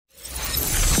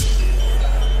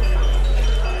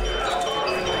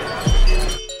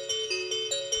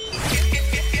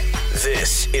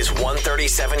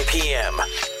1:37 p.m.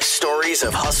 Stories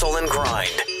of hustle and grind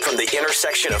from the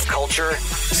intersection of culture,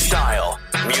 style,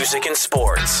 music, and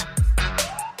sports.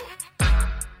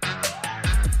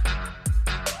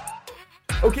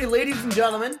 Okay, ladies and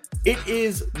gentlemen, it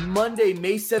is Monday,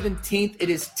 May 17th. It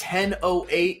is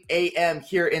 10:08 a.m.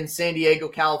 here in San Diego,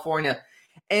 California.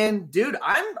 And dude,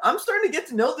 I'm starting to get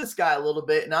to know this guy a little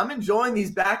bit, and I'm enjoying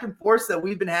these back and forths that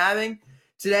we've been having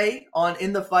today on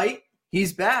In the Fight.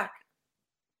 He's back.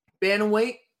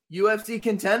 Bantamweight UFC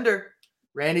contender,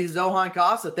 Randy Zohan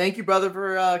Casa. Thank you, brother,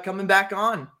 for coming back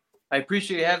on. I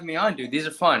appreciate you having me on, dude. These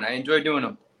are fun. I enjoy doing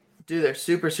them. Dude, they're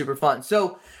super, super fun.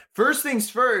 So first things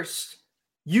first,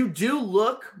 you do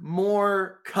look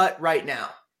more cut right now.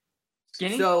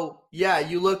 Skinny? So, yeah,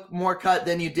 you look more cut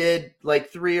than you did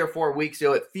like 3 or 4 weeks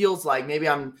ago. It feels like maybe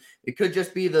it could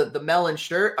just be the melon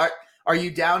shirt. Are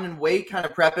you down in weight, kind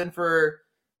of prepping for,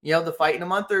 the fight in a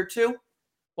month or two?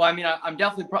 Well, I mean, I'm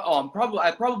definitely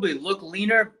I probably look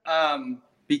leaner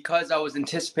because I was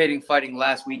anticipating fighting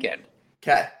last weekend.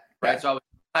 Okay. Right. So I was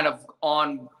kind of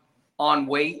on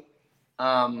weight.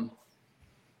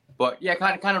 But yeah,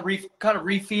 kind of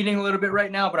refeeding a little bit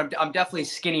right now, but I'm definitely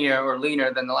skinnier or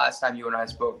leaner than the last time you and I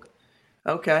spoke.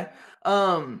 Okay.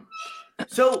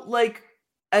 So like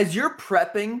as you're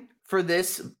prepping for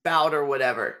this bout or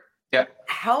whatever, yeah,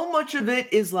 how much of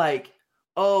it is like,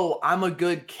 oh, I'm a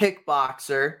good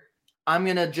kickboxer, I'm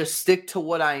going to just stick to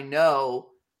what I know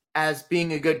as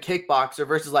being a good kickboxer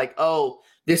versus like, oh,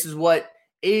 this is what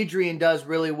Adrian does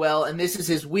really well and this is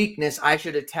his weakness, I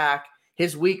should attack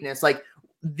his weakness. Like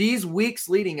these weeks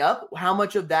leading up, how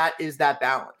much of that is that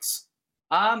balance?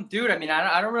 Dude, I mean,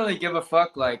 I don't really give a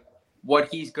fuck like what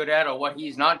he's good at or what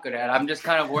he's not good at. I'm just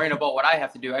kind of worrying about what I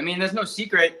have to do. I mean, there's no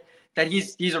secret that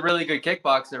he's a really good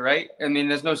kickboxer, right? I mean,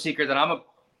 there's no secret that I'm a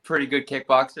pretty good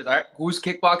kickboxer. Right? Whose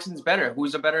kickboxing's better?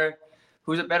 Who's a better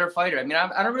fighter? I mean,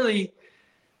 I don't really.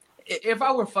 If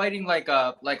I were fighting like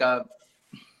a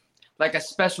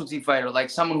specialty fighter, like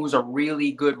someone who's a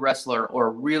really good wrestler or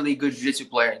a really good jiu-jitsu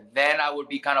player, then I would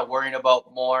be kind of worrying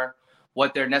about more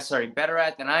what they're necessarily better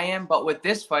at than I am. But with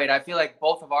this fight, I feel like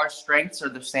both of our strengths are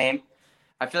the same.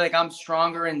 I feel like I'm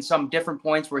stronger in some different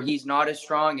points where he's not as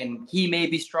strong, and he may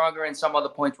be stronger in some other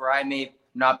points where I may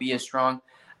not be as strong.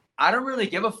 I don't really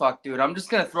give a fuck, dude. I'm just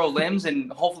going to throw limbs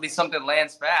and hopefully something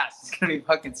lands fast. It's going to be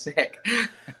fucking sick.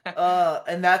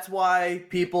 And that's why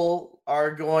people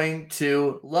are going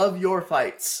to love your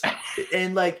fights.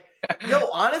 And like,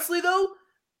 honestly though,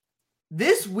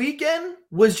 this weekend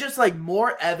was just like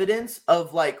more evidence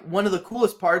of like one of the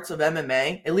coolest parts of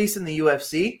MMA, at least in the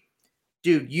UFC.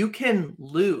 Dude, you can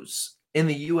lose in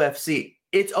the UFC.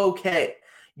 It's okay.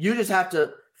 You just have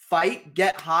to fight,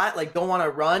 get hot, like don't want to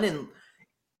run. And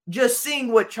just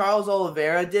seeing what Charles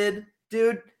Oliveira did,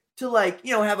 dude, to like,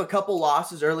 have a couple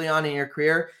losses early on in your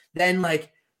career, then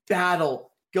like battle,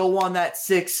 go on that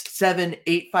 6, 7,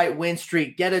 8 fight win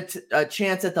streak, get a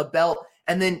chance at the belt,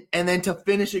 and then to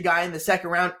finish a guy in the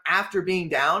second round after being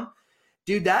down.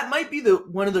 Dude, that might be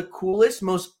one of the coolest,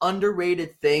 most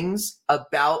underrated things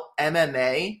about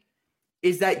MMA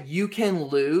is that you can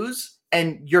lose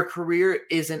and your career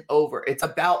isn't over. It's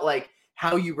about like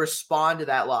how you respond to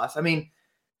that loss. I mean,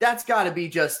 that's got to be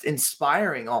just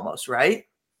inspiring almost, right?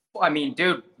 I mean,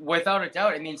 dude, without a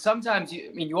doubt. I mean, sometimes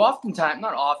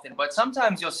not often, but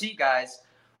sometimes you'll see guys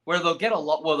where they'll get a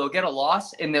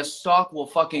loss and their stock will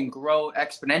fucking grow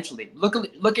exponentially.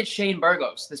 Look at Shane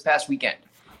Burgos this past weekend.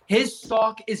 His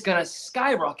stock is going to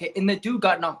skyrocket and the dude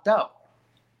got knocked out.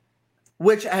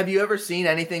 Which, have you ever seen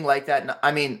anything like that?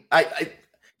 I mean,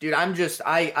 dude, I'm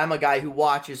a guy who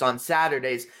watches on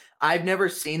Saturdays. I've never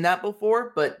seen that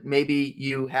before, but maybe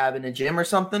you have in a gym or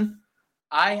something.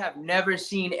 I have never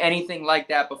seen anything like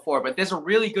that before, but there's a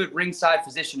really good ringside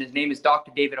physician. His name is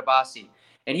Dr. David Abbasi,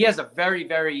 and he has a very,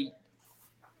 very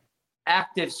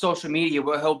active social media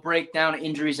where he'll break down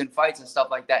injuries and fights and stuff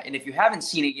like that. And if you haven't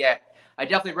seen it yet, I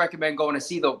definitely recommend going to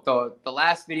see the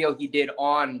last video he did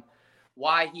on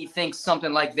why he thinks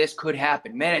something like this could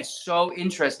happen. Man, it's so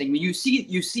interesting. You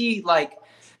see like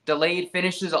delayed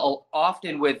finishes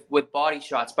often with body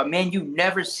shots, but man, you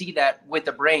never see that with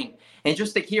the brain. And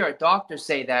just to hear a doctor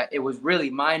say that it was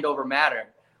really mind over matter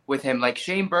with him, like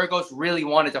Shane Burgos really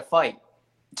wanted to fight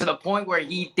to the point where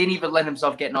he didn't even let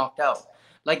himself get knocked out.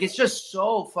 Like, it's just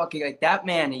so fucking like that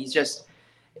man. He's just,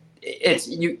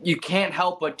 you can't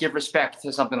help but give respect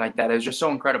to something like that. It was just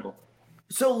so incredible.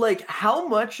 So like how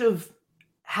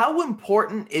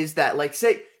important is that? Like,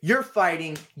 say you're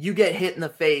fighting, you get hit in the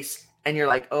face and you're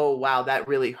like, oh wow, that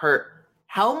really hurt.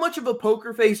 How much of a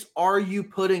poker face are you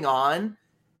putting on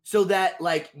so that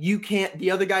like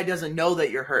the other guy doesn't know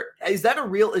that you're hurt. Is that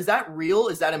real? Is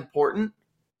that important?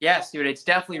 Yes, dude, it's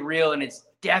definitely real, and it's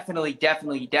definitely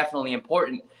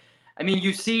important. I mean,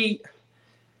 you see,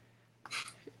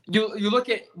 you look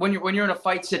at when you're in a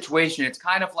fight situation, it's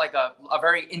kind of like a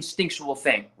very instinctual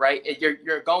thing, right?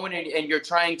 You're going in and you're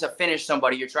trying to finish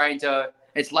somebody.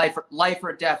 It's life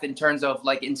or death in terms of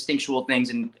like instinctual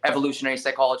things and evolutionary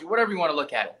psychology, whatever you want to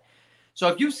look at it. So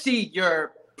if you see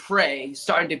your prey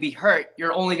starting to be hurt,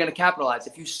 you're only going to capitalize.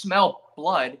 If you smell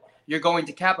blood, you're going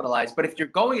to capitalize. But if you're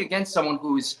going against someone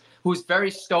who's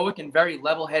very stoic and very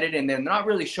level-headed and they're not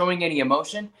really showing any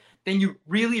emotion, then you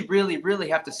really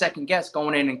have to second guess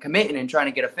going in and committing and trying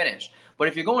to get a finish. But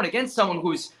if you're going against someone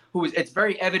who's it's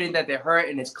very evident that they're hurt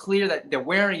and it's clear that they're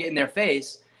wearing it in their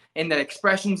face, in the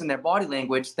expressions and their body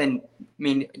language, then I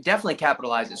mean definitely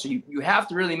capitalize it. So you have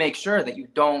to really make sure that you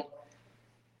don't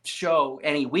show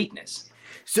any weakness.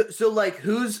 So like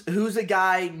who's a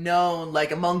guy known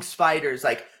like amongst fighters,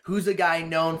 like who's a guy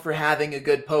known for having a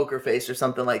good poker face or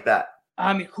something like that?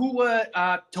 I mean,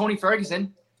 Tony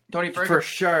Ferguson. For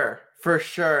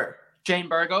sure. Shane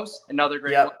Burgos, another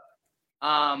great yep.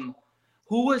 one.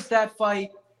 Who was that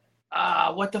fight?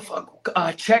 What the fuck?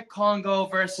 Czech Congo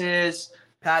versus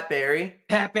Pat Barry.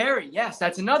 Yes,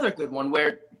 that's another good one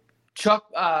where Czech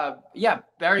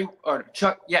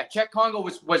Congo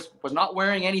was not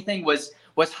wearing anything, was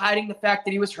hiding the fact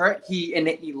that he was hurt.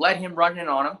 He let him run in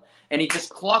on him, and he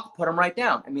just put him right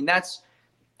down. I mean, that's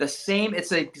the same. It's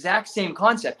the exact same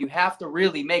concept. You have to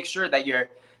really make sure that you're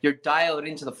dialed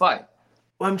into the fight.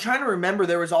 Well, I'm trying to remember.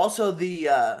 There was also the,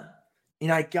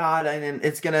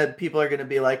 people are gonna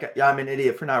be like, I'm an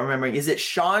idiot for not remembering. Is it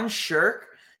Sean Shirk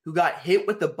who got hit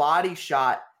with the body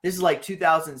shot? This is like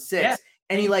 2006, yeah.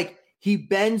 And he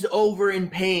bends over in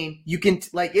pain. You can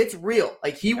it's real.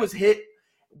 Like he was hit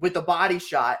with the body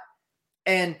shot,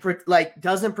 and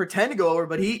doesn't pretend to go over,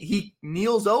 but he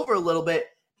kneels over a little bit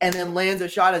and then lands a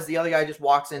shot as the other guy just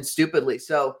walks in stupidly.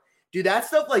 So, dude, that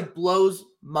stuff blows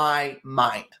my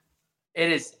mind.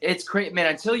 It's crazy, man.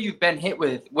 Until you've been hit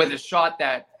with a shot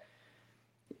that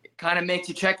kind of makes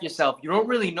you check yourself, you don't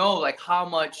really know how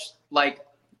much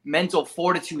mental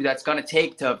fortitude that's gonna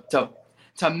take to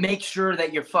make sure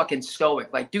that you're fucking stoic.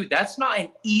 Dude, that's not an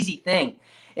easy thing.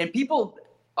 And people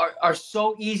are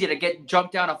so easy to get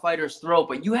jumped down a fighter's throat,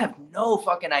 but you have no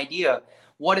fucking idea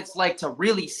what it's like to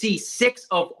really see 6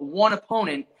 of one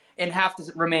opponent and have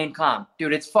to remain calm.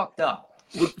 Dude, it's fucked up.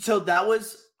 So that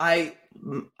was, I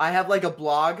have a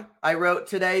blog I wrote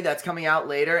today that's coming out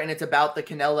later, and it's about the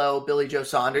Canelo Billy Joe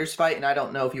Saunders fight, and I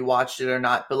don't know if you watched it or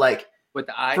not, but with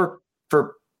the eye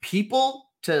for people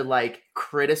to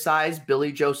criticize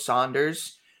Billy Joe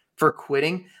Saunders for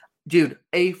quitting, dude,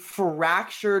 a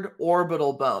fractured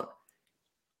orbital bone.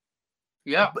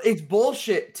 Yeah, it's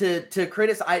bullshit to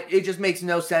criticize. It just makes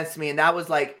no sense to me. And that was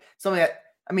something that,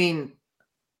 I mean,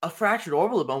 a fractured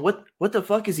orbital bone. What the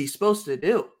fuck is he supposed to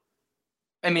do?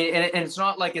 I mean, and it's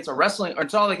not like it's a wrestling, or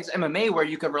it's not like it's MMA where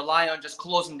you can rely on just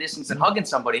closing distance and hugging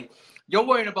somebody. You're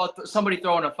worried about somebody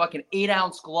throwing a fucking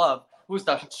 8-ounce glove, who's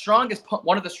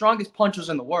one of the strongest punchers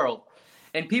in the world,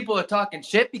 and people are talking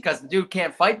shit because the dude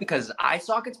can't fight because his eye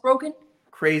socket's broken.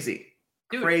 Crazy.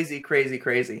 Dude, crazy.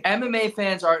 MMA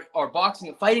fans or boxing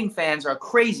and fighting fans are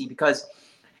crazy because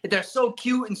they're so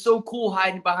cute and so cool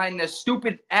hiding behind their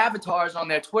stupid avatars on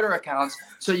their Twitter accounts,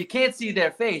 so you can't see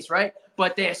their face, right?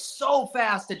 But they're so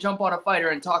fast to jump on a fighter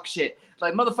and talk shit.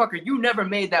 Motherfucker, you never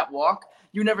made that walk.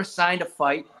 You never signed a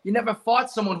fight. You never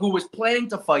fought someone who was planning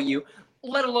to fight you,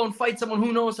 let alone fight someone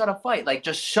who knows how to fight.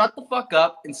 Just shut the fuck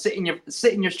up and sit in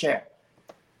your chair.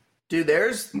 Dude,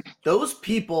 those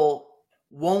people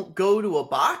won't go to a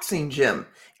boxing gym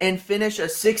and finish a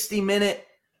 60-minute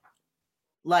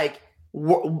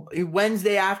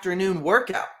Wednesday afternoon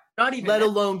workout. Not even let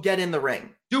alone get in the ring.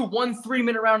 Do 1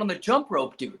 3-minute round on the jump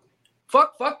rope, dude.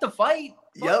 Fuck the fight.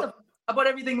 How about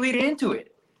everything leading into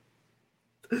it?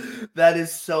 That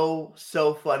is so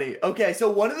funny. Okay,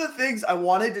 so one of the things I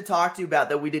wanted to talk to you about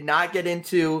that we did not get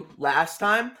into last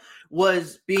time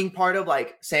was being part of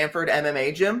Sanford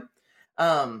MMA gym.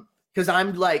 Because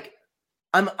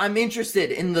I'm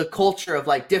interested in the culture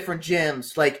of different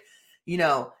gyms.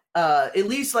 At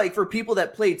least for people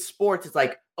that played sports, it's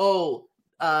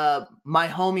my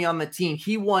homie on the team,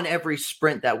 he won every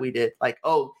sprint that we did.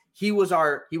 He was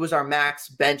our max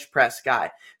bench press guy.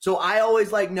 So I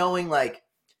always knowing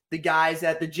the guys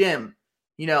at the gym,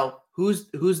 who's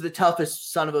the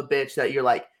toughest son of a bitch that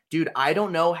you're dude, I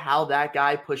don't know how that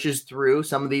guy pushes through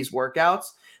some of these workouts,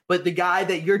 but the guy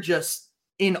that you're just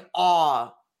in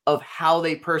awe of how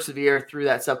they persevere through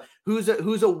that stuff. Who's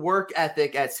a work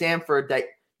ethic at Sanford that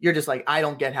you're just like, I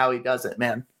don't get how he does it,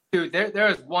 man. Dude, there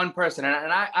is one person, and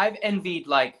I've envied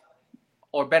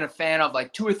or been a fan of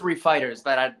 2 or 3 fighters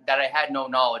that I had no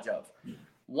knowledge of.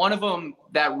 One of them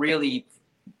that really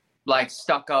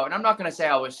stuck out, and I'm not gonna say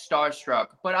I was starstruck,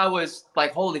 but I was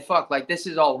like, holy fuck, this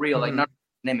is all real, not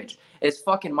an image. It's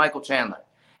fucking Michael Chandler.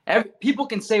 People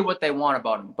can say what they want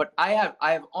about him, but I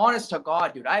have honest to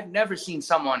God, dude, I've never seen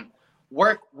someone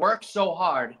work so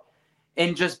hard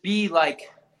and just be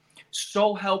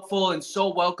so helpful and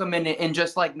so welcoming and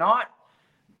just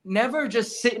never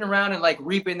just sitting around and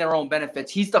reaping their own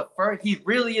benefits. He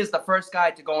really is the first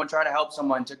guy to go and try to help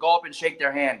someone, to go up and shake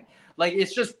their hand.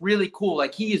 It's just really cool.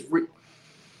 He is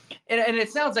and it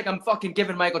sounds like I'm fucking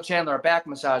giving Michael Chandler a back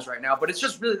massage right now, but it's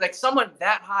just really someone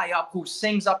that high up who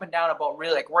sings up and down about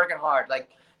really working hard,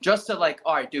 just to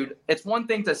all right, dude, it's one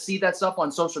thing to see that stuff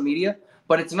on social media,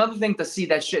 but it's another thing to see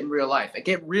that shit in real life.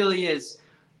 It really is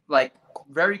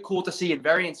very cool to see and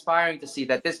very inspiring to see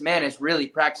that this man is really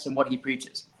practicing what he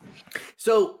preaches.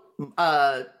 So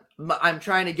I'm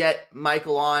trying to get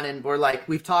Michael on, and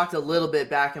we've talked a little bit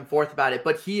back and forth about it,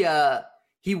 but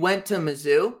he went to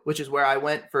Mizzou, which is where I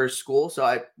went for school. So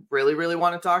I really, really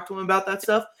want to talk to him about that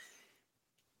stuff.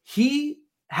 He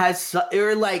has,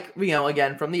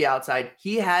 again, from the outside,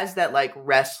 he has that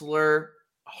wrestler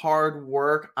hard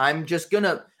work. I'm going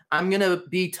to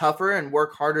be tougher and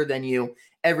work harder than you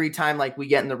every time we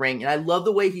get in the ring. And I love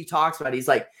the way he talks about it. He's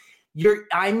like,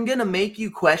 I'm going to make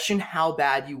you question how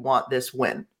bad you want this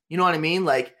win. You know what I mean?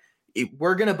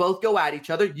 We're going to both go at each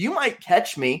other. You might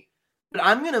catch me, but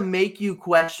I'm going to make you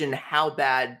question how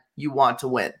bad you want to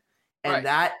win. And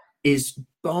That is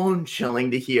bone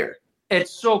chilling to hear.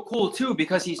 It's so cool too,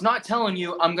 because he's not telling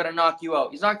you I'm going to knock you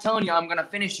out. He's not telling you I'm going to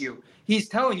finish you. He's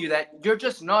telling you that you're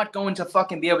just not going to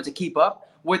fucking be able to keep up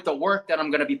with the work that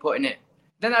I'm going to be putting in.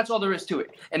 Then that's all there is to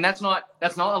it. And that's not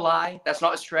a lie. That's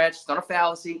not a stretch. It's not a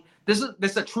fallacy. This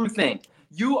is a true thing.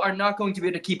 You are not going to be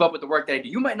able to keep up with the work that I do.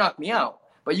 You might knock me out,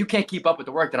 but you can't keep up with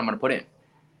the work that I'm going to put in.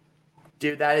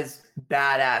 Dude, that is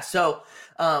badass. So,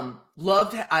 I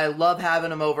love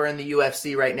having him over in the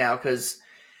UFC right now, because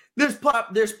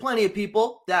there's plenty of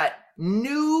people that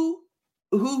knew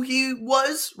who he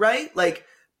was, right?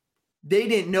 They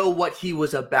didn't know what he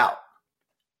was about.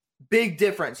 Big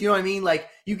difference. You know what I mean?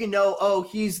 You can know, oh,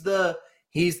 he's the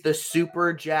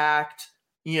super jacked,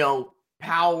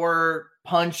 power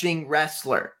punching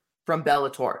wrestler from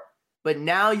Bellator. But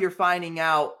now you're finding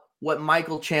out what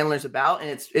Michael Chandler's about, and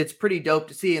it's pretty dope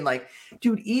to see. And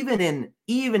dude, even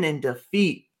in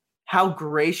defeat, how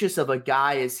gracious of a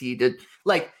guy is he to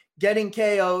getting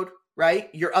KO'd, right?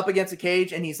 You're up against a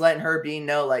cage and he's letting Herb Dean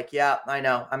know, yeah, I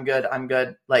know, I'm good.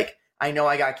 I know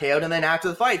I got KO'd. And then after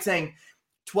the fight saying,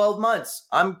 12 months,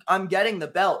 I'm getting the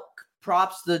belt.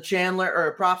 Props to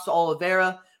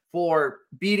Oliveira for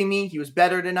beating me. He was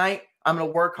better tonight. I'm going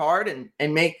to work hard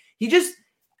and make,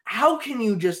 how can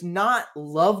you just not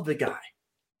love the guy?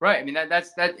 Right. I mean,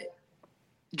 that's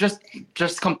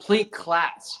just complete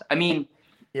class. I mean,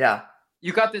 yeah,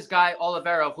 you got this guy,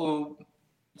 Oliveira, who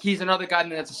he's another guy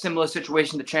that's a similar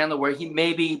situation to Chandler, where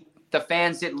maybe the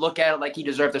fans didn't look at it like he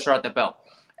deserved a shot at the belt.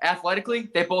 Athletically,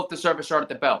 they both deserve a shot at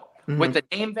the belt. Mm-hmm. With the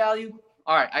name value,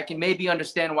 all right, I can maybe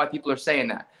understand why people are saying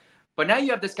that. But now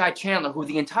you have this guy Chandler, who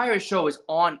the entire show is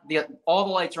on. All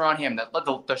the lights are on him.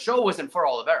 The show wasn't for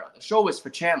Oliveira. The show was for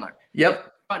Chandler.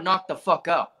 Yep. Got knocked the fuck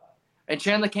out. And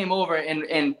Chandler came over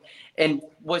and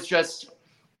was just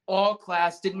all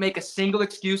class. Didn't make a single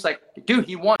excuse. Dude,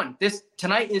 he won.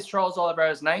 Tonight is Charles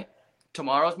Oliveira's night.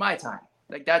 Tomorrow's my time.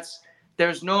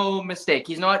 There's no mistake.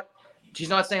 She's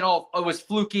not saying, oh, it was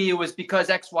fluky. It was because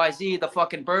XYZ, the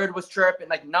fucking bird was chirping.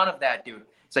 None of that, dude.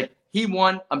 It's he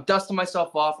won. I'm dusting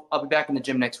myself off. I'll be back in the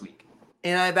gym next week.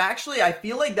 And I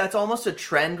feel like that's almost a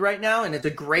trend right now. And it's a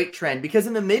great trend, because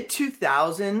in the mid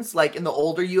 2000s, in the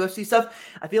older UFC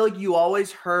stuff, I feel like you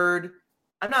always heard,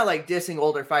 I'm not dissing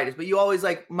older fighters, but you always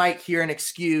might hear an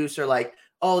excuse or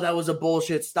oh, that was a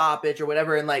bullshit stoppage or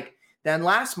whatever. And then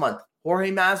last month,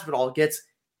 Jorge Masvidal gets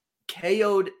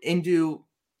KO'd into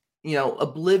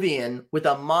oblivion with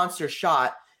a monster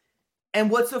shot. And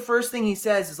what's the first thing he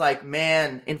says is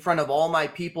man, in front of all my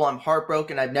people, I'm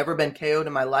heartbroken. I've never been KO'd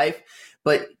in my life,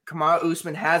 but Kamaru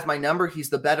Usman has my number. He's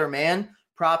the better man.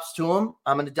 Props to him.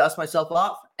 I'm going to dust myself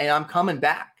off and I'm coming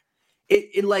back.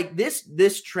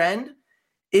 This trend,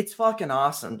 it's fucking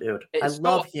awesome, dude. I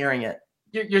love hearing it.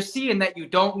 You're seeing that you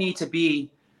don't need to be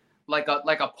like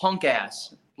a punk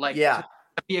ass, to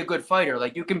be a good fighter.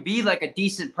 You can be a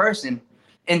decent person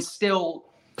and still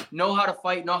know how to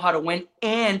fight, know how to win,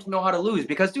 and know how to lose.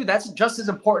 Because, dude, that's just as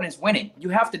important as winning. You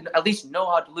have to at least know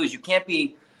how to lose. You can't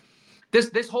be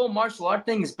This whole martial art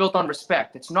thing is built on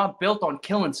respect. It's not built on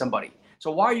killing somebody. So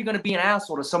why are you going to be an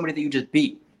asshole to somebody that you just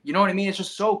beat? You know what I mean? It's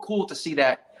just so cool to see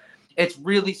that it's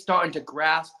really starting to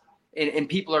grasp, and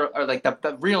people are like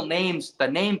the real names, the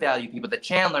name value people, the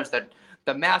Chandlers, the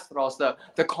Masvidals,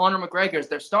 the Conor McGregors.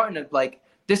 They're starting to like,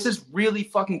 this is really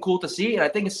fucking cool to see, and I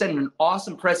think it's setting an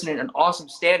awesome precedent, an awesome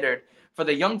standard for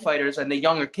the young fighters and the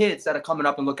younger kids that are coming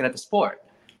up and looking at the sport.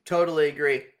 Totally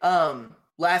agree.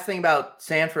 Last thing about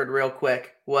Sanford real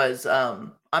quick was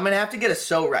I'm going to have to get a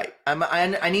so right.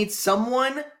 I need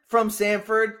someone from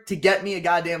Sanford to get me a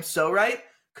goddamn so right,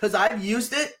 because I've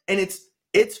used it and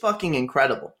it's fucking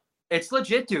incredible. It's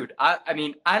legit, dude. I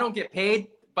mean, I don't get paid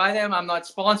by them. I'm not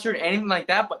sponsored, anything like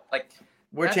that, but like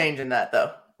we're changing that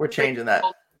though. We're changing that.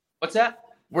 What's that?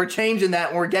 We're changing that,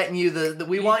 and we're getting you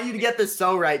we want you to get the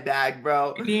so right bag,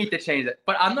 bro. We need to change it.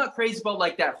 But I'm not crazy about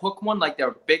like that hook one, like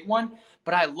their big one.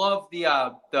 But I love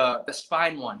the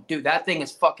spine one. Dude, that thing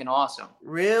is fucking awesome.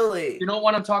 Really? You know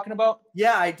what I'm talking about?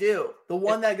 Yeah, I do. The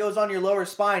one that goes on your lower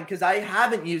spine, because I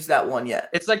haven't used that one yet.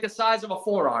 It's like the size of a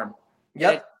forearm.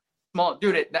 Yep. Small.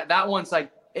 Dude, that one's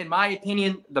like, in my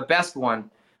opinion, the best one.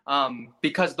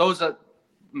 Because those are,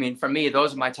 I mean, for me,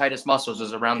 those are my tightest muscles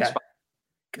is around the spine.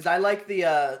 Because I like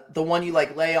the one you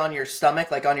like lay on your stomach,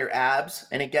 like on your abs,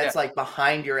 and it gets like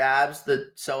behind your abs,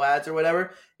 the psoas or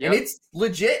whatever. Yep. And it's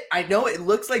legit. I know it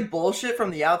looks like bullshit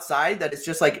from the outside that it's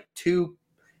just like two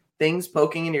things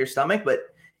poking into your stomach, but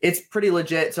it's pretty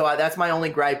legit. So that's my only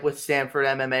gripe with Sanford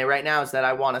MMA right now is that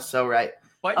I want a so right.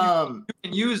 But you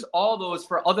can use all those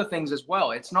for other things as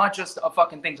well. It's not just a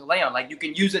fucking thing to lay on. Like you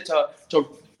can use it to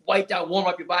wipe down, warm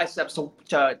up your biceps,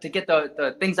 to get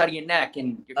the things out of your neck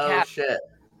and your calf. Oh shit.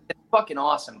 It's fucking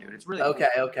awesome, dude. It's really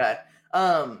okay.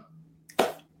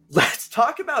 Let's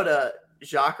talk about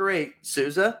Jacare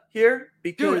Souza here,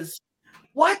 because dude,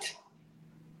 what?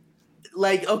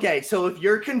 Like, okay, so if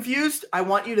you're confused, I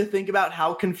want you to think about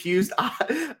how confused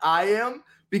I am,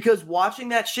 because watching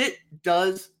that shit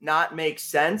does not make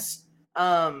sense.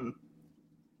 So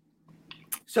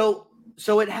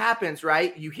it happens,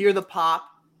 right? You hear the pop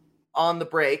on the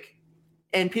break,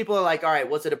 and people are like, all right,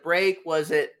 was it a break?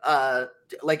 Was it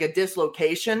like a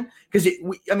dislocation? Because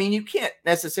you can't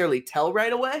necessarily tell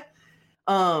right away.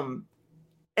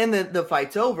 And then the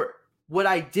fight's over. What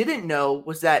I didn't know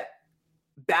was that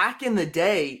back in the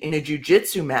day in a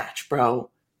jiu-jitsu match, bro,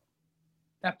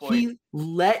 that boy,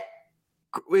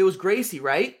 it was Gracie,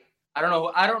 right? I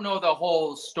don't know the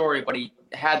whole story, but he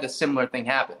had the similar thing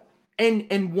happen.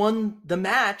 And won the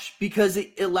match because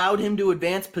it allowed him to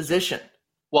advance position.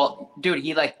 Well, dude,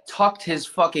 he like tucked his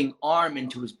fucking arm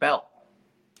into his belt.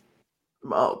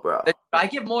 Oh, bro. I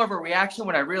get more of a reaction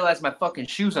when I realize my fucking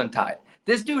shoe's untied.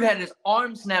 This dude had his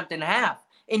arm snapped in half,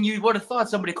 and you would have thought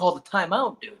somebody called a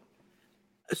timeout, dude.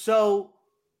 So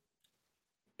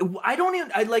I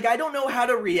don't know how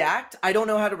to react. I don't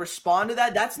know how to respond to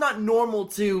that. That's not normal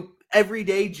to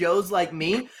everyday Joes like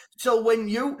me. So when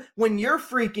you're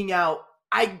freaking out,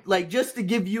 just to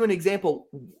give you an example,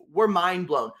 we're mind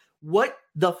blown. What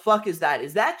the fuck is that?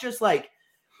 Is that just like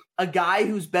a guy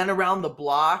who's been around the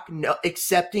block,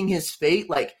 accepting his fate?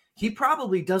 Like, he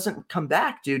probably doesn't come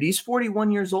back, dude. He's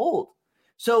 41 years old.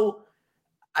 So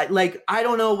I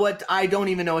don't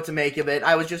even know what to make of it.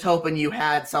 I was just hoping you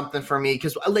had something for me,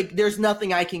 because like there's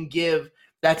nothing I can give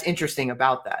that's interesting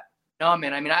about that. No,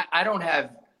 man. I mean, I don't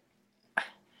have.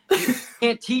 You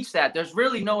can't teach that. There's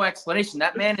really no explanation.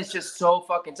 That man is just so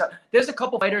fucking tough. There's a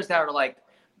couple fighters that are like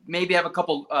maybe have a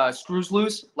couple screws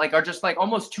loose, like are just like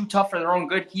almost too tough for their own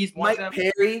good. He's one Mike of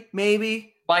them. Perry,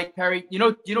 maybe. Mike Perry. You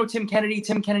know Tim Kennedy.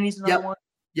 Tim Kennedy's another one.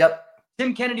 Yep.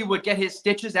 Tim Kennedy would get his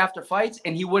stitches after fights,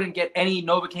 and he wouldn't get any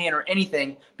Novocaine or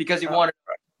anything because he wanted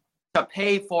to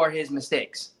pay for his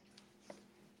mistakes.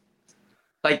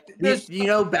 Like,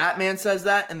 Batman says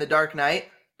that in The Dark Knight.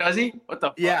 Does he? What the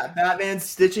fuck? Yeah, Batman's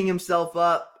stitching himself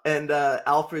up, and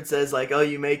Alfred says like, "Oh,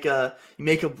 you make a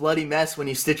bloody mess when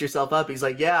you stitch yourself up." He's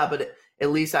like, "Yeah, but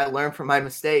at least I learned from my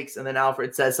mistakes." And then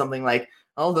Alfred says something like,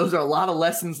 "Oh, those are a lot of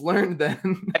lessons learned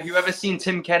then." Have you ever seen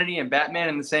Tim Kennedy and Batman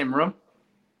in the same room?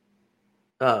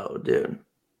 Oh, dude.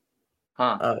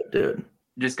 Huh? Oh, dude.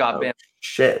 You just got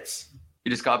shits.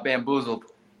 You just got bamboozled.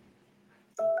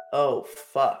 Oh,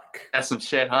 fuck. That's some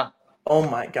shit, huh? Oh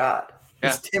my God. Yeah.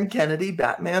 Is Tim Kennedy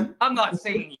Batman? I'm not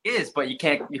saying he is, but you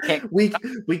can't.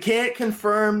 We can't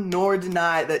confirm nor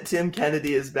deny that Tim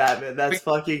Kennedy is Batman. That's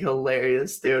fucking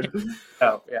hilarious, dude.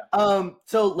 Oh yeah.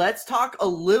 So let's talk a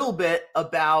little bit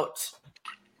about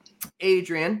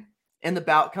Adrian and the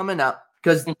bout coming up,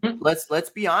 because let's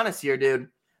be honest here, dude.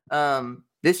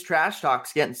 This trash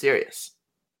talk's getting serious.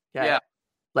 Okay? Yeah.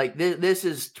 Like this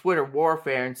is Twitter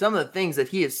warfare, and some of the things that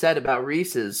he has said about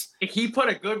Reese's. He put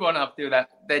a good one up, dude. That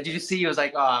did you see? He was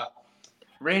like,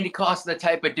 Randy Costa, the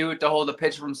type of dude to hold a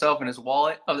picture of himself in his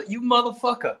wallet. I was like, you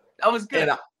motherfucker. That was good.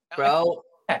 Bro,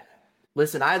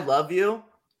 listen, I love you,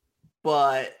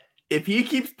 but if he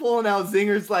keeps pulling out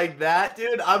zingers like that,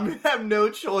 dude, I'm going to have no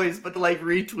choice but to, like,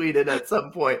 retweet it at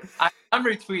some point. I'm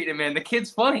retweeting him, man. The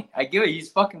kid's funny. I give it. He's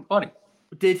fucking funny.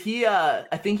 Did he, I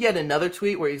think he had another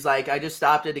tweet where he's like, I just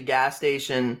stopped at a gas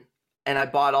station and I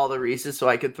bought all the Reese's so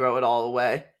I could throw it all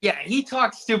away. Yeah, he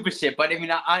talks stupid shit, but I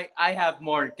mean, I have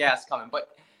more gas coming, but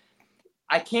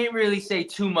I can't really say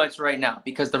too much right now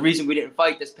because the reason we didn't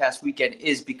fight this past weekend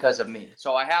is because of me.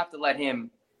 So I have to let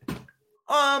him.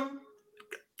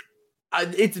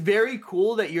 It's very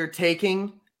cool that you're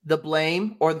taking the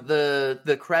blame or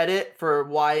the credit for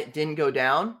why it didn't go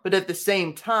down, but at the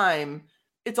same time,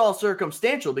 it's all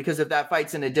circumstantial because if that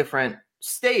fight's in a different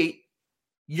state,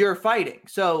 you're fighting.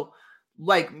 So,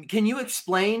 like, can you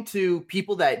explain to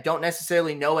people that don't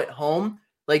necessarily know at home,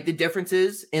 like, the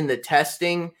differences in the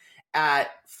testing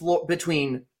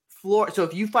between Florida? So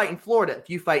if you fight in Florida, if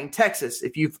you fight in Texas,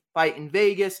 if you fight in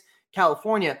Vegas,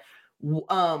 California,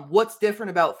 what's different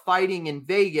about fighting in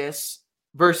Vegas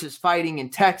versus fighting in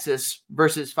Texas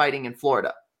versus fighting in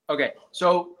Florida? Okay,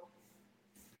 so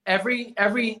every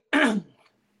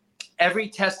every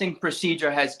testing procedure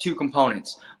has two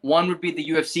components. One would be the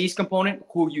UFC's component,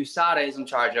 who USADA is in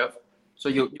charge of. So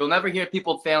you'll never hear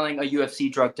people failing a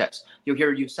UFC drug test. You'll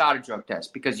hear a USADA drug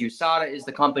test because USADA is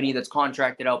the company that's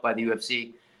contracted out by the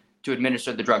UFC to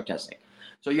administer the drug testing.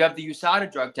 So you have the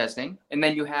USADA drug testing, and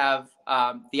then you have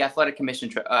the Athletic Commission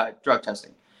drug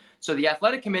testing. So the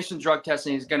Athletic Commission drug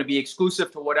testing is going to be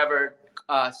exclusive to whatever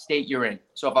state you're in.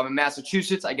 So if I'm in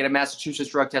Massachusetts, I get a Massachusetts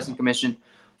Drug Testing Commission,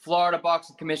 Florida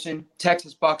Boxing Commission,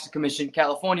 Texas Boxing Commission,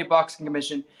 California Boxing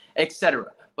Commission, etc.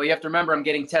 But you have to remember I'm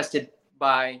getting tested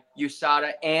by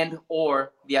USADA and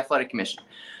or the Athletic Commission.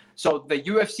 So the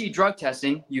UFC drug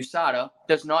testing, USADA,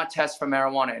 does not test for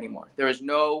marijuana anymore. There is a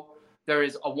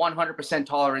 100%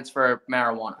 tolerance for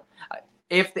marijuana.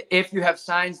 If you have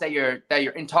signs that you're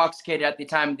intoxicated at the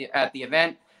time at the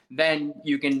event, then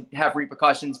you can have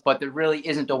repercussions, but there really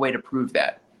isn't a way to prove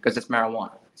that because it's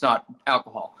marijuana. It's not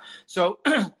alcohol. So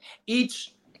the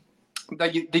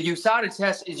USADA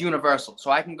test is universal. So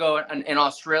I can go in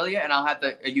Australia and I'll have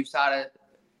the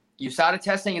USADA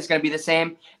testing is going to be the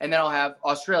same, and then I'll have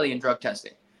Australian drug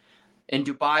testing. In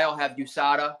Dubai, I'll have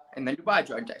USADA and then Dubai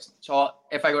drug testing. So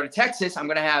if I go to Texas, I'm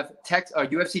going to have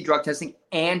UFC drug testing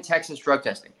and Texas drug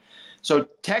testing. So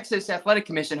Texas Athletic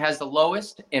Commission has the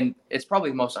lowest, and it's probably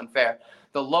the most unfair,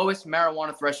 the lowest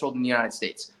marijuana threshold in the United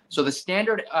States. So the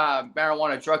standard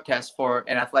marijuana drug test for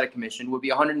an athletic commission would be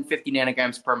 150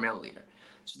 nanograms per milliliter.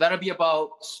 So that'll be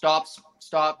about stop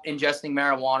ingesting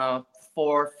marijuana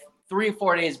for 3 or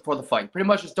 4 days before the fight. Pretty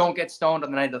much just don't get stoned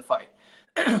on the night of the fight.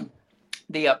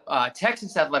 The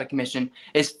Texas Athletic Commission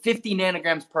is 50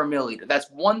 nanograms per milliliter. That's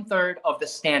 1/3 of the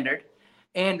standard,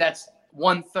 and that's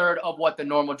 1/3 of what the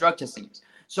normal drug testing is.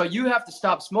 So you have to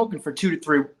stop smoking for 2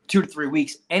 to 3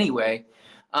 weeks anyway.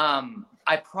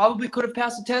 I probably could have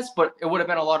passed the test, but it would have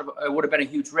been a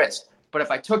huge risk. But if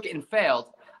I took it and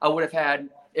failed, I would have had,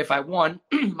 if I won,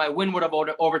 my win would have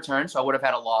overturned, so I would have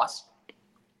had a loss.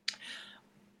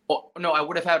 No, I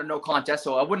would have had a no contest,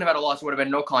 so I wouldn't have had a loss. It would have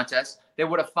been no contest. They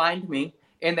would have fined me,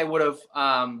 and they would have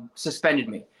suspended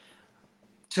me.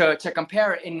 To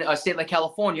compare it, in a state like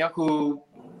California, who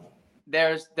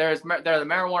there's the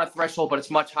marijuana threshold, but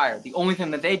it's much higher. The only thing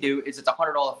that they do is it's a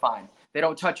 $100 fine. They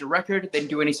don't touch your record. They don't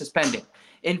do any suspending.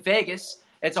 In Vegas,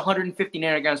 it's 150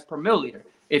 nanograms per milliliter.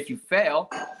 If you fail,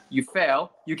 you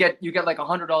fail. You get like a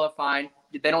 $100 fine.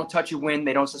 They don't touch your win.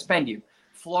 They don't suspend you.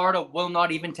 Florida will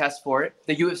not even test for it.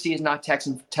 The UFC is not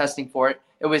testing for it.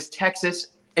 It was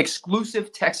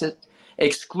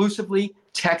exclusively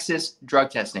Texas drug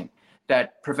testing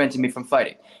that prevented me from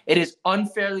fighting. It is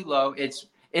unfairly low. It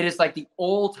is like the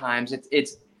old times.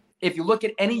 It's if you look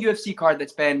at any UFC card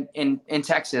that's been in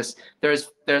Texas,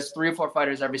 there's 3 or 4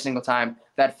 fighters every single time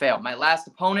that fail. My last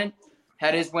opponent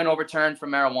had his win overturned for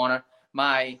marijuana.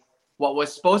 What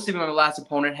was supposed to be my last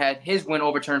opponent had his win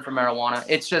overturned for marijuana.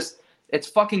 It's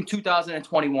fucking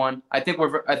 2021. I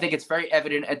think it's very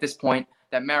evident at this point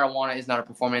that marijuana is not a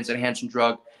performance-enhancing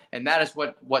drug, and that is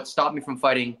what stopped me from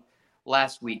fighting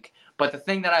last week. But the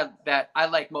thing that I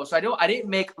like most, so I didn't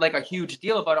make like a huge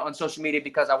deal about it on social media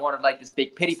because I wanted like this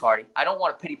big pity party. I don't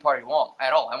want a pity party at all.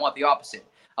 I want the opposite.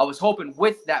 I was hoping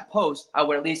with that post, I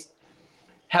would at least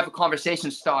have a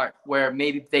conversation start where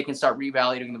maybe they can start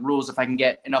reevaluating the rules if I can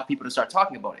get enough people to start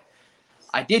talking about it.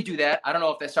 I did do that. I don't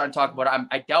know if they started talking about it.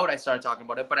 I doubt I started talking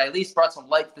about it, but I at least brought some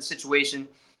light to the situation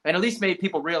and at least made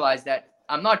people realize that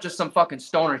I'm not just some fucking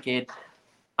stoner kid.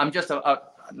 I'm just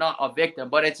not a victim,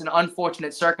 but it's an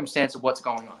unfortunate circumstance of what's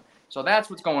going on. So that's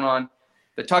what's going on.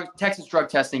 The Texas drug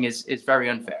testing is very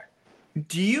unfair.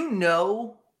 Do you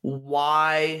know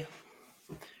why?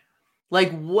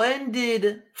 Like, when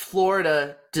did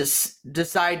Florida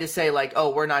decide to say, like,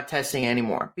 oh, we're not testing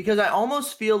anymore? Because I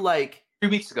almost feel like 3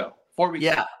 weeks ago, 4 weeks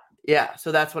ago. Yeah.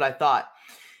 So that's what I thought.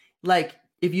 Like,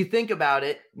 if you think about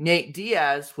it, Nate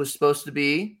Diaz was supposed to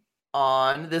be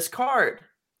on this card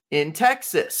in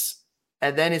Texas,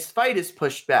 and then his fight is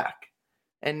pushed back.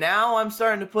 And now I'm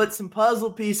starting to put some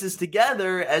puzzle pieces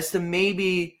together as to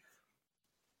maybe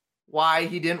why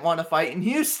he didn't want to fight in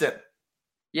Houston.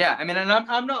 Yeah, I mean, and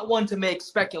I'm not one to make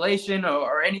speculation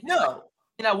or anything. No.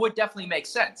 That would definitely make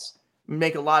sense.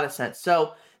 Make a lot of sense.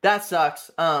 So that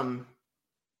sucks.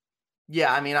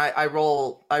 Yeah, I mean, I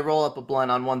roll up a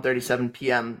blunt on 1:37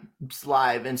 p.m.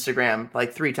 live Instagram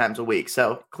like 3 times a week.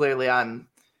 So clearly I'm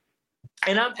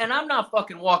not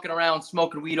fucking walking around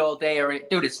smoking weed all day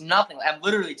dude, it's nothing. I'm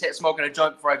literally smoking a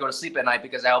joint before I go to sleep at night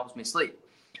because it helps me sleep.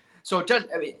 So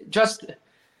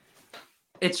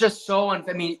it's just so I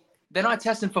mean, they're not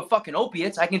testing for fucking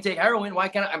opiates. I can take heroin. Why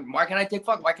can't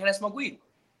I smoke weed?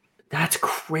 That's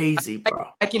crazy, bro.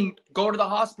 I can go to the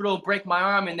hospital, break my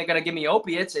arm, and they're going to give me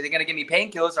opiates. Or they're going to give me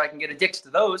painkillers, so I can get addicted to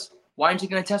those. Why aren't you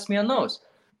going to test me on those?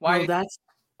 Why? Well, that's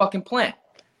fucking plan.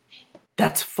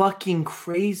 That's fucking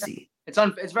crazy. It's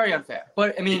very unfair.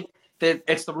 But, I mean,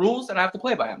 it's the rules, and I have to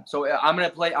play by them. So I'm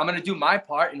going to do my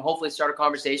part and hopefully start a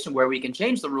conversation where we can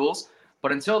change the rules.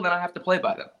 But until then, I have to play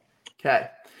by them. Okay.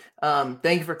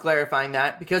 Thank you for clarifying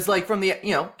that, because like from the,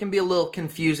 can be a little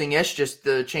confusing-ish, just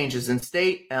the changes in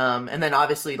state. And then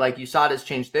obviously like USADA's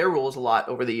changed their rules a lot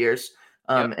over the years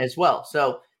as well.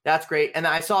 So that's great. And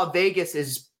I saw Vegas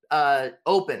is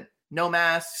open, no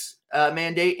masks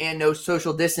mandate and no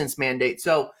social distance mandate.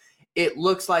 So it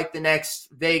looks like the next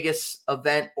Vegas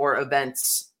event or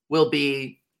events will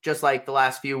be just like the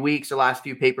last few weeks or last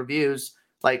few pay-per-views.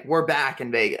 Like, we're back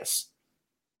in Vegas.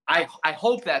 I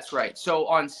hope that's right. So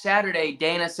on Saturday,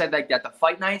 Dana said that the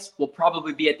fight nights will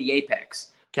probably be at the Apex.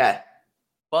 Okay.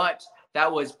 But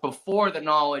that was before the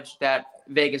knowledge that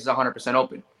Vegas is 100%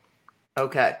 open.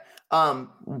 Okay.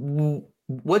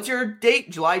 What's your date?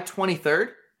 July 23rd?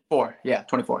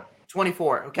 24.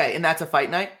 24. Okay. And that's a fight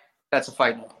night? That's a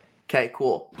fight night. Okay,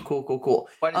 cool.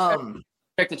 But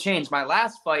expect to change. My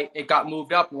last fight, it got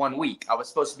moved up 1 week. I was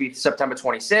supposed to be September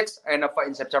 26th. I ended up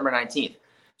fighting September 19th.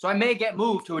 So I may get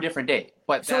moved to a different date.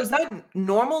 But so is that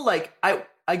normal? Like,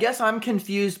 I guess I'm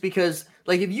confused because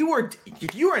like if you were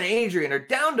an Adrian or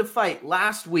down to fight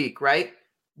last week, right?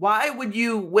 Why would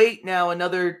you wait now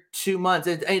another 2 months?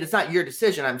 And it's not your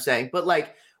decision, I'm saying, but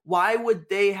like, why would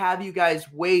they have you guys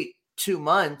wait 2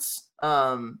 months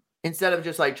instead of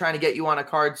just like trying to get you on a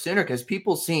card sooner? Because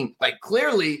people seem like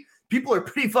clearly people are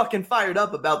pretty fucking fired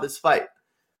up about this fight.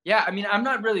 Yeah, I mean, I'm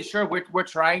not really sure. We're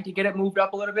trying to get it moved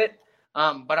up a little bit.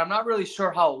 But I'm not really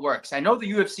sure how it works. I know the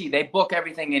UFC, they book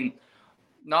everything in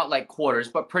not like quarters,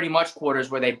 but pretty much quarters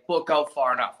where they book out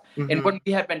far enough. Mm-hmm. And when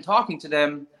we had been talking to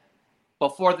them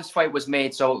before this fight was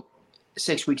made, so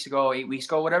 6 weeks ago, 8 weeks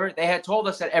ago, whatever, they had told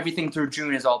us that everything through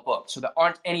June is all booked. So there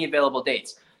aren't any available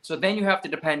dates. So then you have to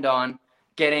depend on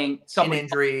getting an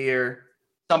injury or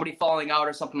somebody falling out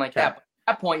or something like that. But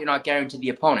at that point, you're not guaranteed the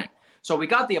opponent. So we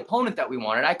got the opponent that we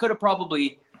wanted. I could have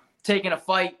probably taken a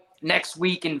fight next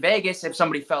week in Vegas if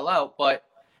somebody fell out, but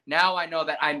now I know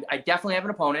that I definitely have an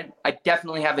opponent. I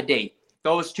definitely have a date.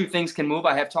 Those two things can move.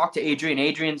 I have talked to Adrian.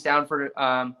 Adrian's down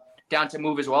to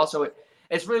move as well. So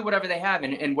it's really whatever they have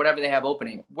and whatever they have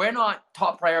opening. We're not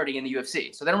top priority in the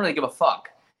UFC, so they don't really give a fuck.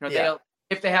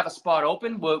 If they have a spot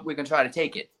open, we can try to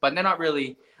take it. But they're not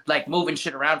really like moving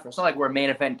shit around for us. It's not like we're a main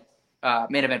event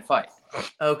fight.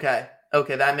 Okay,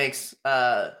 that makes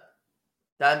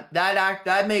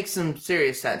That makes some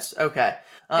serious sense. Okay.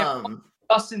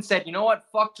 Dustin said, you know what?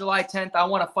 Fuck July 10th. I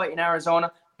want to fight in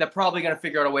Arizona. They're probably going to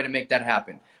figure out a way to make that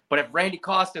happen. But if Randy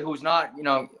Costa, who's not,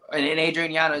 and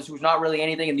Adrian Yanez, who's not really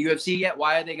anything in the UFC yet,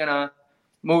 why are they going to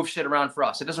move shit around for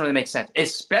us? It doesn't really make sense,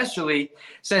 especially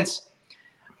since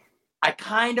I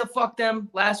kind of fucked them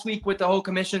last week with the whole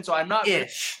commission. So I'm not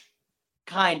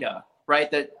kind of, right?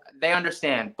 That they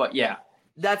understand. But yeah.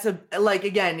 That's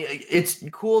again, it's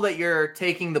cool that you're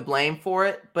taking the blame for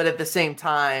it, but at the same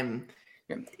time,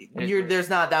 there's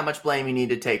not that much blame you need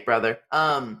to take, brother.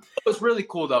 It was really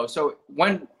cool though. So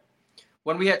when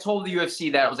we had told the UFC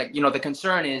that, it was like, the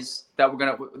concern is that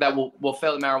we'll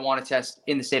fail the marijuana test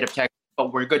in the state of Texas,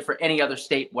 but we're good for any other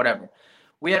state, whatever.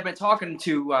 we had been talking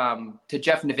to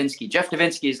Jeff Novinsky. Jeff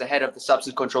Novinsky is the head of the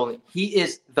substance control. He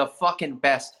is the fucking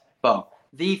best, Bo.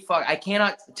 I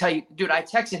cannot tell you, dude. I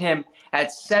texted him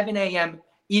at 7 a.m.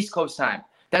 East Coast time.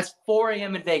 That's 4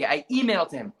 a.m. in Vegas. I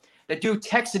emailed him. The dude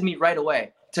texted me right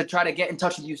away to try to get in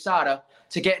touch with USADA,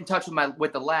 to get in touch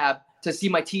with the lab, to see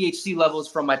my THC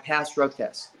levels from my past drug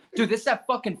tests. Dude, this is at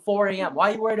fucking 4 a.m.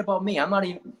 Why are you worried about me? I'm not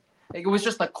even. It was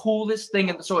just the coolest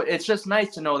thing. So it's just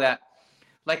nice to know that,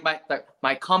 like,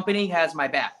 my company has my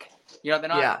back. You know,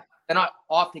 they're not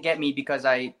off to get me because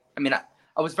I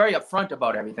was very upfront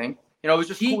about everything. You know, it was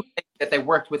just cool that they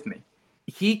worked with me.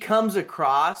 He comes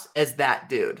across as that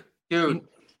dude. Dude,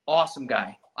 awesome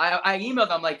guy. I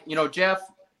emailed him like, you know, Jeff,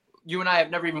 you and I have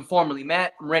never even formally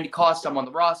met. I'm Randy Costa. I'm on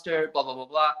the roster, blah, blah, blah,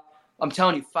 blah. I'm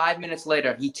telling you, 5 minutes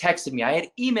later, he texted me. I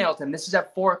had emailed him. This is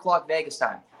at 4 o'clock Vegas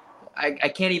time. I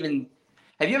can't even.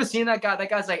 Have you ever seen that guy? That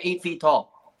guy's like 8 feet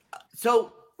tall.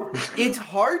 So it's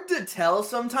hard to tell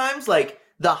sometimes, like,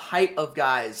 the height of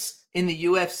guys in the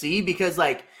UFC because,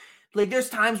 like there's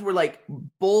times where, like,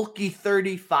 bulky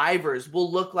 35ers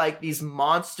will look like these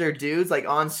monster dudes, like,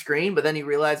 on screen, but then you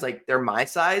realize, like, they're my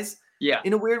size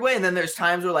in a weird way. And then there's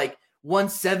times where, like,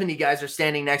 170 guys are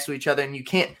standing next to each other and you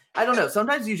can't – I don't know.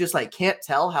 Sometimes you just, like, can't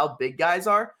tell how big guys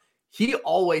are. He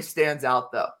always stands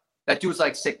out, though. That dude's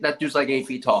like 6. That dude's like 8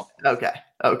 feet tall. Okay.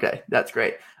 That's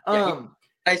great.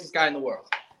 Nicest guy in the world.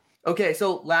 Okay,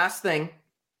 so last thing,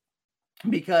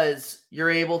 because you're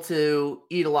able to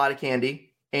eat a lot of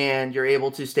candy and you're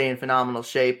able to stay in phenomenal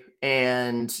shape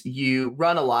and you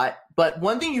run a lot, but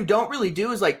one thing you don't really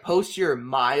do is, like, post your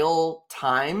mile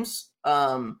times,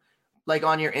 like,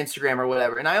 on your Instagram or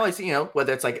whatever. And I always, you know,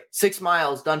 whether it's like 6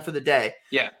 miles done for the day.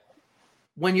 Yeah.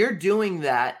 When you're doing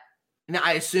that, and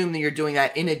I assume that you're doing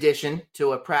that in addition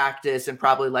to a practice and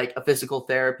probably like a physical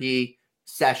therapy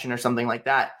session or something like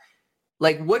that.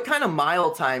 Like, what kind of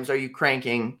mile times are you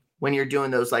cranking when you're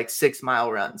doing those, like, 6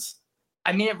 mile runs?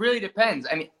 I mean, it really depends.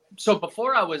 I mean, so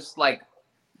before I was like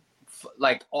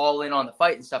all in on the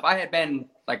fight and stuff, I had been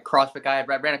like CrossFit guy. I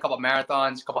ran a couple of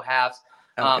marathons, a couple of halves.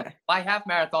 Okay. My half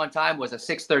marathon time was a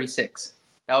 6:36.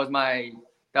 That was my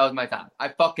time. I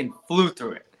fucking flew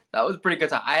through it. That was a pretty good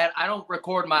time. I don't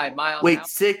record my miles. Wait, now.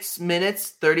 6 minutes,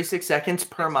 36 seconds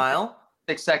per mile?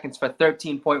 6 seconds for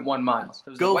 13.1 miles.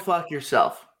 Go fuck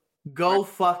yourself. Go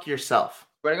fuck yourself.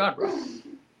 Swear to God, bro.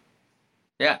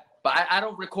 Yeah. But I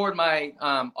don't record my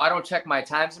I don't check my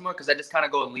times anymore because I just kind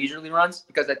of go in leisurely runs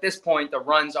because at this point the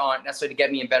runs aren't necessarily to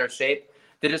get me in better shape.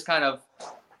 They're just kind of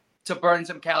to burn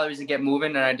some calories and get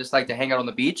moving, and I just like to hang out on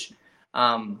the beach.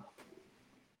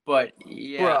 But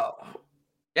yeah. Bro.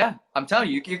 Yeah, I'm telling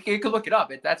you, you can look it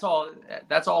up. That's all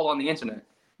on the internet.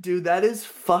 Dude, that is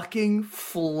fucking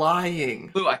flying.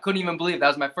 Blue, I couldn't even believe that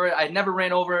was my first. I never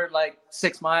ran over like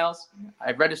 6 miles.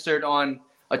 I registered on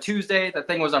a Tuesday. The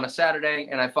thing was on a Saturday,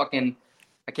 and I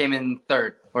came in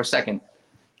 3rd or 2nd.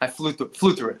 I flew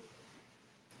through it.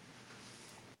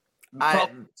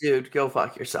 Dude, go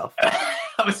fuck yourself.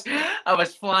 I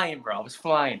was flying, bro. I was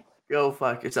flying. Go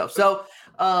fuck yourself. So,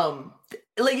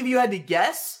 like, if you had to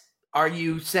guess, are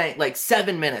you saying like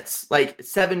 7 minutes, like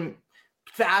 7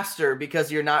 faster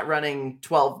because you're not running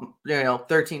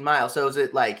 13 miles? So is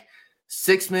it like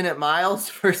 6 minute miles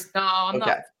first? No, I'm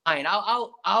not flying.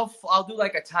 I'll do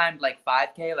like a timed like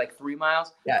 5K, like 3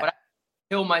 miles. Yeah. But I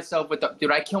kill myself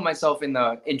I kill myself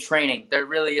in training. There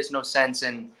really is no sense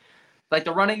in like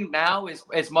the running now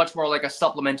is much more like a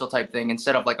supplemental type thing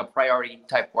instead of like a priority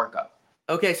type workout.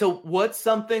 Okay, so what's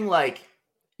something like,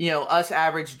 us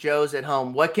average Joes at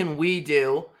home, what can we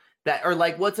do that, or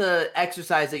like what's a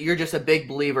exercise that you're just a big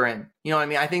believer in? You know what I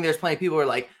mean? I think there's plenty of people who are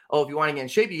like, oh, if you want to get in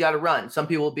shape, you got to run. Some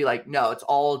people will be like, no, it's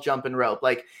all jump and rope.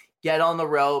 Like, get on the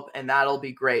rope and that'll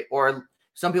be great. Or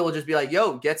some people will just be like,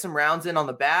 yo, get some rounds in on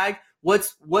the bag.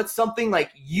 What's something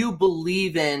like you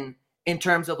believe in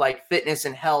terms of like fitness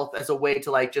and health as a way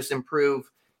to like just improve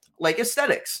like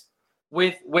aesthetics?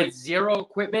 With zero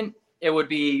equipment, it would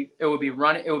be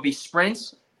running, it would be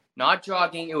sprints, not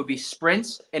jogging, it would be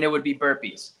sprints, and it would be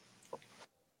burpees.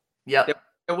 Yeah.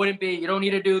 It wouldn't be, you don't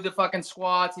need to do the fucking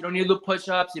squats, you don't need to do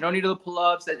push-ups, you don't need to do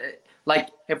pull-ups. Like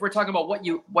if we're talking about what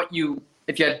you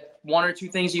if you had 1 or 2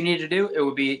 things you need to do, it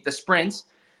would be the sprints,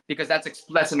 because that's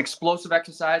an explosive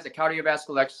exercise, a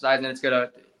cardiovascular exercise, and it's gonna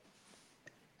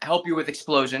help you with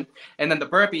explosion. And then the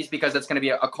burpees, because it's gonna be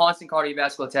a constant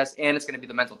cardiovascular test, and it's gonna be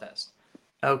the mental test.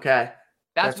 Okay.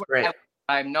 That's great.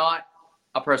 I'm not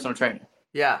a personal trainer.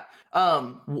 Yeah.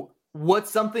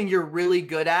 What's something you're really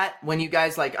good at when you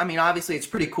guys like, I mean, obviously it's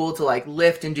pretty cool to like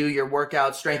lift and do your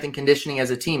workout, strength and conditioning as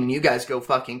a team, and you guys go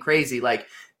fucking crazy. Like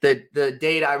the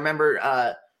data, I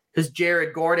remember because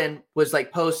Jared Gordon was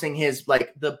like posting his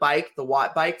like the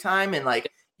watt bike time, and like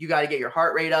you got to get your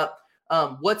heart rate up.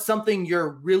 What's something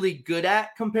you're really good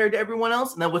at compared to everyone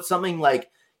else, and then what's something like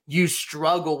you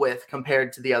struggle with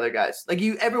compared to the other guys? Like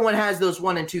everyone has those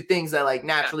 1 and 2 things that like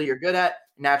naturally you're good at,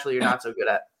 naturally you're not so good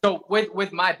at. So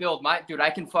with my build, I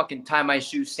can fucking tie my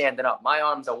shoes standing up. My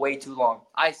arms are way too long.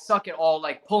 I suck at all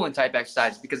like pulling type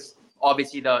exercise because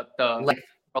obviously the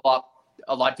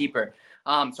a lot deeper.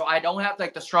 So I don't have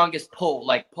like the strongest pull,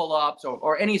 like pull-ups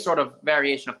or any sort of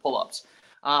variation of pull-ups.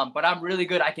 But I'm really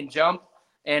good. I can jump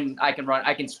and I can run.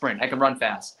 I can sprint. I can run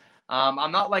fast.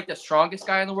 I'm not like the strongest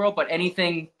guy in the world, but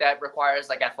anything that requires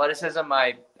like athleticism,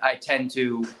 I tend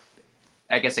to,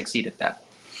 I guess, exceed at that.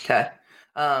 Okay.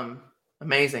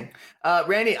 Amazing.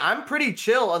 Randy, I'm pretty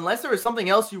chill unless there was something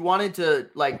else you wanted to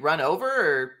like run over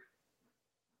or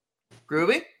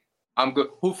Groovy. I'm good.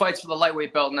 Who fights for the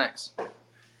lightweight belt next?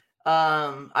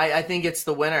 I think it's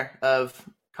the winner of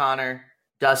Conor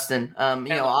Dustin.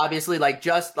 Obviously like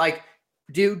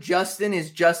Justin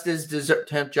is just as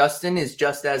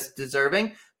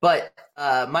deserving, but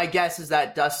my guess is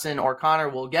that Dustin or Conor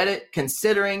will get it,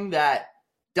 considering that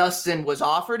Dustin was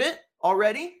offered it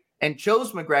already and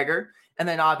chose McGregor. And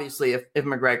then obviously if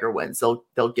McGregor wins,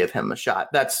 they'll give him a shot.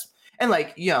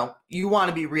 You want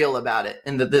to be real about it.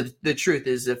 And the truth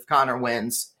is if Conor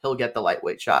wins, he'll get the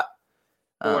lightweight shot.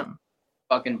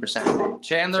 Fucking percent.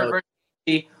 Chandler versus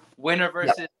the winner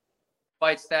versus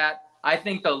fights that. I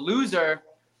think the loser,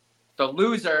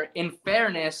 in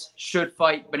fairness, should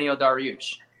fight Beneil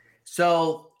Dariush.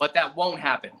 But that won't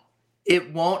happen.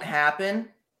 It won't happen,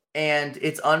 and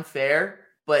it's unfair.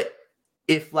 But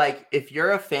if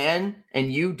you're a fan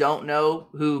and you don't know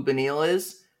who Beneil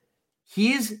is,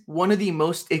 he's one of the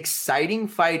most exciting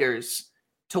fighters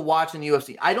to watch in the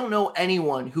UFC. I don't know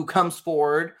anyone who comes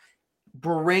forward,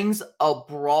 brings a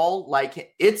brawl like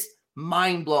it. It's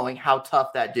mind-blowing how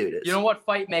tough that dude is. You know what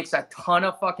fight makes a ton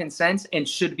of fucking sense and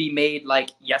should be made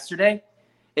like yesterday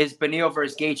is Beneil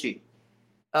versus Gaethje.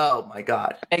 Oh my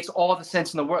God. It makes all the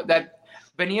sense in the world. That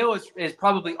Beneil is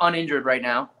probably uninjured right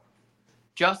now.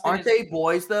 Aren't they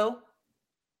boys though?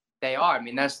 They are. I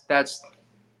mean, that's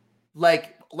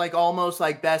like almost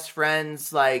like best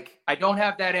friends. Like I don't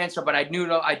have that answer, but I do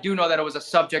know that it was a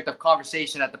subject of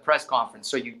conversation at the press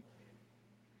conference.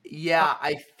 Yeah,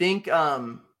 I think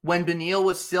when Beneil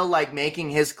was still like making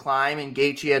his climb and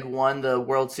Gaethje had won the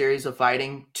World Series of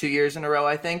Fighting 2 years in a row,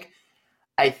 I think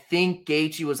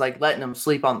Gaethje was like letting him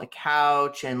sleep on the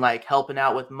couch and like helping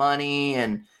out with money.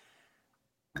 And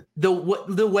the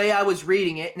way I was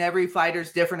reading it, and every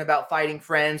fighter's different about fighting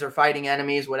friends or fighting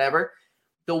enemies, whatever.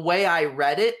 The way I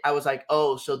read it, I was like,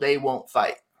 oh, so they won't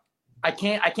fight. I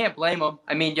can't blame him.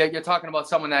 I mean, you're talking about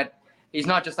someone that he's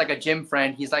not just like a gym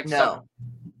friend. He's like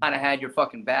kind of had your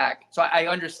fucking back. So I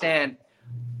understand,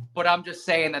 but I'm just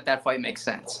saying that fight makes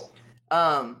sense.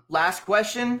 Last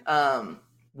question.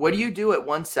 What do you do at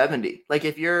 170? Like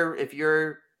if you're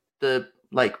Dana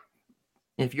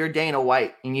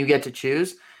White and you get to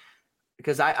choose,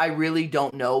 because I really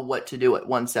don't know what to do at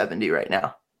 170 right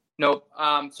now. Nope.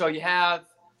 So you have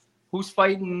who's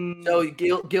fighting? So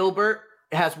Gilbert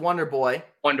has Wonder Boy.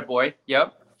 Wonder Boy.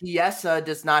 Yep. Chiesa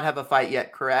does not have a fight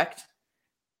yet, correct?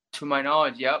 To my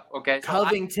knowledge, yep. Okay. So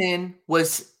Covington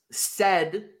was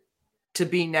said to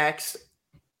be next.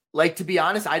 Like, to be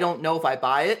honest, I don't know if I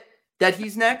buy it that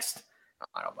he's next.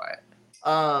 I don't buy it.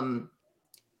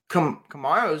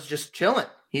 Kamaru's just chilling.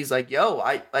 He's like, yo,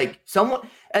 someone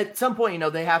at some point,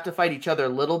 they have to fight each other a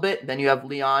little bit. Then you have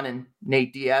Leon and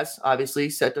Nate Diaz obviously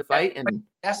set to fight. And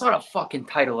that's not a fucking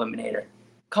title eliminator.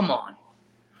 Come on.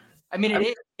 I mean,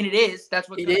 it is. That's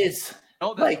what it is.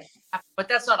 But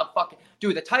that's not a fucking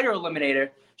dude. The title eliminator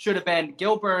should have been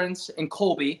Gil Burns and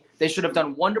Colby. They should have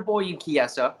done Wonder Boy and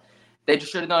Chiesa. They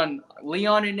just should have done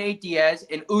Leon and Nate Diaz,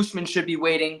 and Usman should be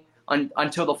waiting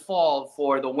until the fall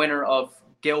for the winner of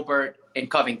Gilbert and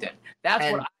Covington.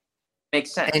 What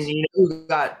makes sense. And who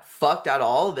got fucked out of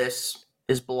all of this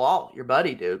is Bilal, your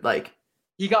buddy, dude. Like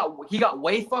he got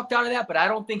way fucked out of that, but I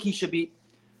don't think he should be.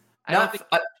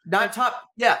 Not top.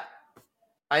 Yeah,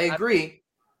 I agree.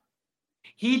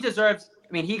 He deserves.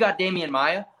 I mean, he got Damian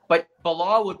Maia, but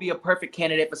Bilal would be a perfect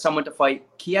candidate for someone to fight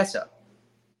Chiesa.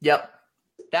 Yep.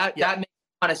 That makes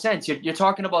a ton of sense. You're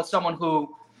talking about someone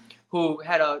who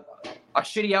had a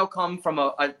shitty outcome from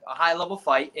a high level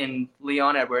fight in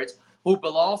Leon Edwards, who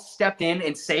Bilal stepped in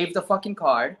and saved the fucking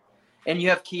card, and you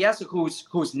have Chiesa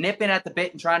who's nipping at the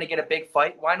bit and trying to get a big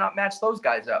fight. Why not match those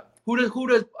guys up? Who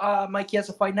does Mike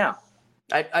Chiesa fight now?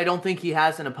 I don't think he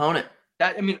has an opponent.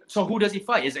 So who does he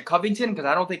fight? Is it Covington? Because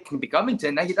I don't think it can be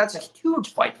Covington. That's a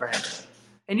huge fight for him.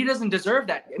 and he doesn't deserve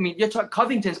that. I mean,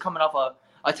 Covington's coming off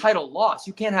a title loss.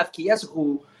 You can't have Chiesa,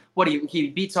 who he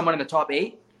beat someone in the top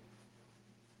 8.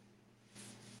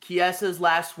 Chiesa's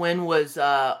last win was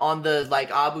on the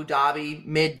Abu Dhabi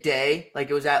midday, it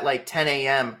was at 10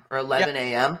 a.m. or 11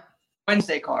 a.m.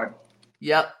 Wednesday card.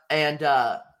 Yep,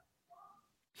 and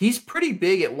he's pretty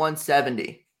big at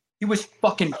 170. He was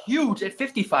fucking huge at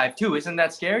 55 too. Isn't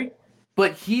that scary?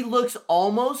 But he looks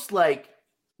almost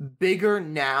bigger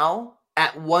now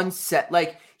at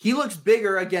he looks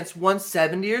bigger against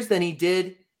 170ers than he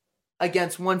did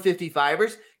against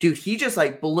 155ers. Dude, he just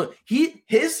balloon.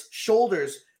 His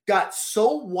shoulders got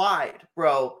so wide,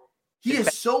 bro. He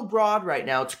is so broad right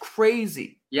now. It's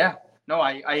crazy. Yeah. No,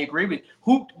 I agree with you.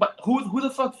 Who the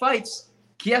fuck fights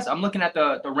Chiesa? I'm looking at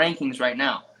the rankings right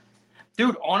now.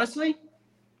 Dude, honestly,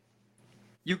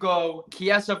 you go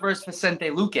Chiesa versus Vicente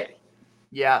Luque.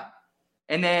 Yeah.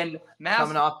 And then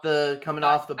coming off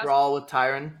the brawl with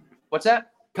Tyron. What's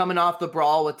that? Coming off the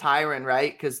brawl with Tyron,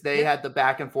 right? Because they had the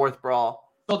back and forth brawl.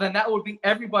 So then that would be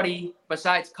everybody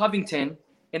besides Covington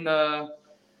in the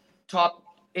top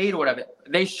 8 or whatever.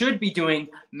 They should be doing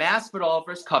Masvidal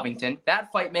versus Covington.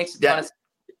 That fight makes a ton of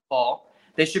sense.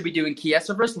 They should be doing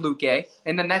Chiesa versus Luque,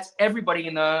 and then that's everybody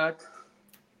in the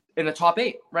top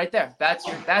 8 right there. That's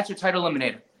your title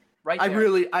eliminator. Right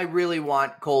there. I really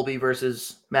want Colby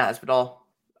versus Masvidal.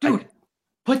 Dude,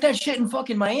 put that shit in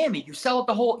fucking Miami. You sell out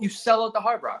the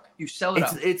Hard Rock. You sell it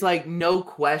up. It's no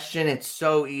question. It's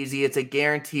so easy. It's a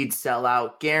guaranteed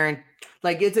sellout.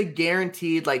 It's a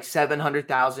guaranteed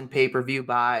 700,000 pay-per-view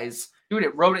buys. Dude,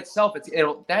 it wrote itself.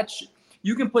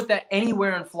 You can put that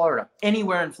anywhere in Florida.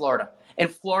 And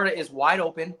Florida is wide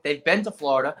open. They've been to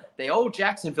Florida. They owe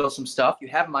Jacksonville some stuff. You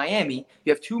have Miami.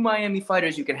 You have 2 Miami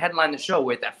fighters you can headline the show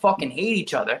with that fucking hate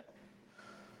each other.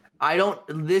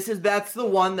 That's the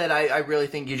one that I really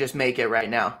think you just make it right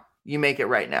now. You make it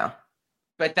right now.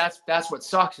 But that's what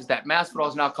sucks is that Masvidal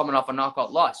is now coming off a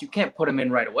knockout loss. You can't put him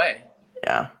in right away.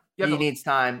 Yeah. He needs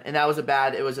time. And it was a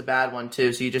bad one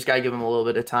too. So you just got to give him a little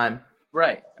bit of time.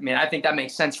 Right. I mean, I think that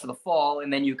makes sense for the fall.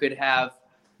 And then you could have,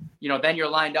 then you're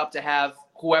lined up to have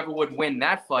whoever would win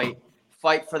that fight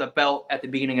for the belt at the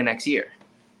beginning of next year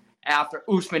after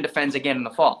Usman defends again in the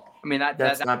fall. I mean,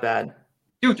 that's not bad.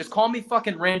 Dude, just call me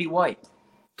fucking Randy White.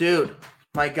 Dude,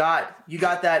 my God, you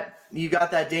got that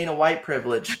Dana White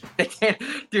privilege.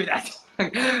 Dude, that's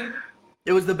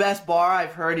it was the best bar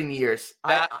I've heard in years.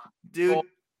 Dude.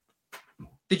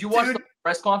 Did you watch the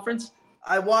press conference?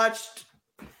 I watched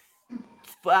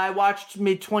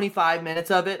maybe 25 minutes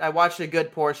of it. I watched a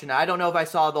good portion. I don't know if I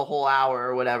saw the whole hour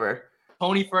or whatever.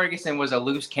 Tony Ferguson was a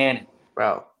loose cannon.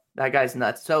 Bro, that guy's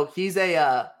nuts. So he's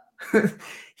a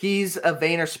he's a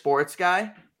Vayner Sports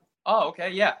guy. Oh,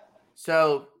 okay, yeah.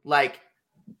 So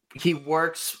he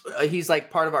works he's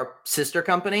part of our sister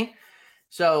company.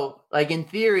 So in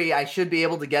theory, I should be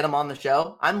able to get him on the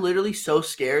show. I'm literally so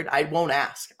scared. I won't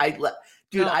ask.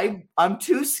 Dude, no. I'm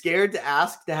too scared to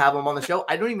ask to have him on the show.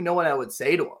 I don't even know what I would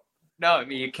say to him. No, I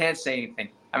mean, you can't say anything.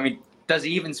 I mean, does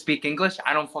he even speak English?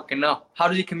 I don't fucking know. How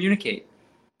does he communicate?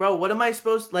 Bro, what am I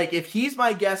supposed to, if he's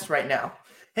my guest right now.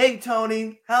 Hey,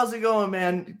 Tony, how's it going,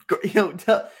 man?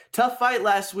 Tough fight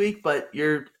last week, but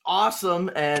you're awesome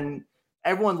and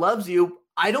everyone loves you.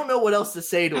 I don't know what else to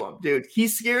say to him, dude. He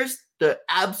scares the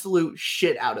absolute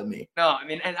shit out of me. No, I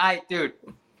mean, dude,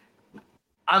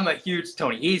 I'm a huge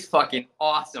Tony. He's fucking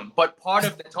awesome. But part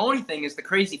of the Tony thing is the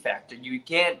crazy factor. You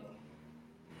can't.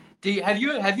 Have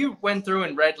you went through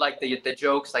and read the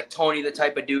jokes Tony the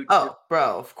type of dude? Oh,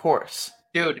 bro, of course.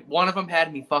 Dude, one of them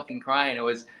had me fucking crying. It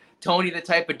was Tony the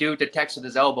type of dude to text with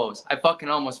his elbows. I fucking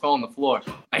almost fell on the floor.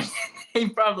 He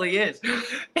probably is.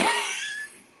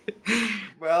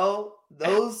 Bro,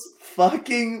 those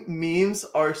fucking memes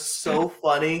are so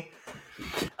funny.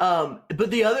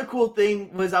 But the other cool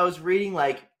thing was I was reading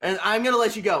and I'm gonna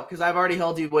let you go because I've already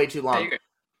held you way too long.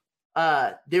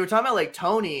 They were talking about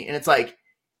Tony, and it's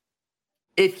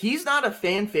if he's not a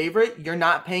fan favorite, you're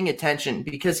not paying attention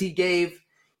because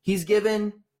he's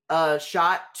given a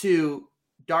shot to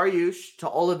Dariush, to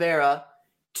Oliveira,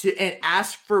 and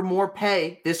asked for more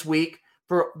pay this week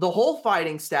for the whole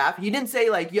fighting staff. He didn't say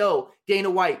yo, Dana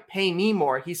White, pay me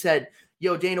more. He said,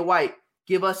 yo, Dana White,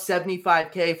 give us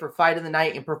 $75K for fight of the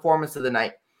night and performance of the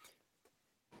night.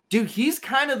 Dude, he's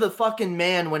kind of the fucking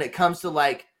man when it comes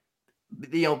to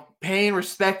paying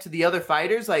respect to the other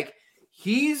fighters.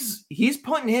 He's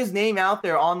putting his name out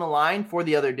there on the line for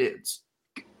the other dudes.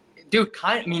 Dude,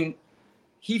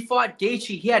 he fought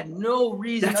Gaethje. He had no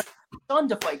reason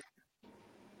to fight.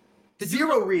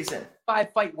 Zero reason.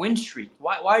 5-fight win streak.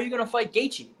 Why are you gonna fight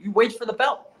Gaethje? You wait for the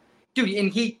belt. dude,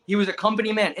 and he was a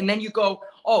company man. And then you go,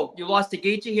 oh, you lost to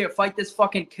Gaethje here, fight this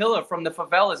fucking killer from the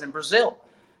favelas in Brazil.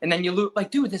 And then you lose.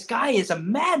 Like, dude, this guy is a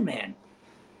madman.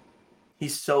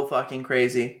 He's so fucking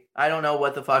crazy. I don't know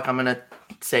what the fuck I'm gonna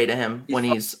say to him when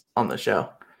he's on the show.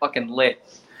 Fucking lit.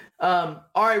 All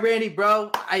right, Randy,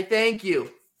 bro, I thank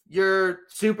you. You're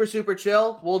super, super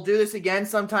chill. We'll do this again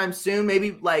sometime soon,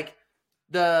 maybe like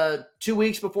the 2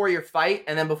 weeks before your fight,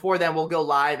 and then before then we'll go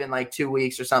live in like 2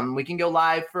 weeks or something. We can go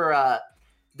live for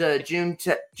the June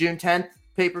 10th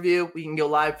pay-per-view. We can go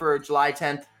live for July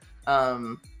 10th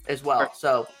as well.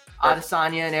 So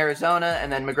Adesanya in Arizona,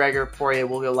 and then McGregor Poirier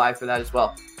will go live for that as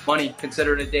well. Money,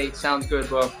 consider it a date. Sounds good,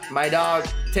 bro. My dog,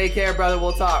 take care, brother.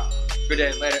 We'll talk. Good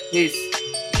day. Later. Peace.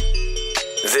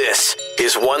 This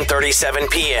is 1:37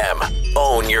 p.m.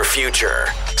 Own your future.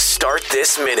 Start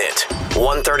this minute.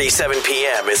 1:37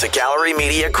 p.m. is a Gallery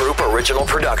Media Group original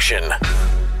production.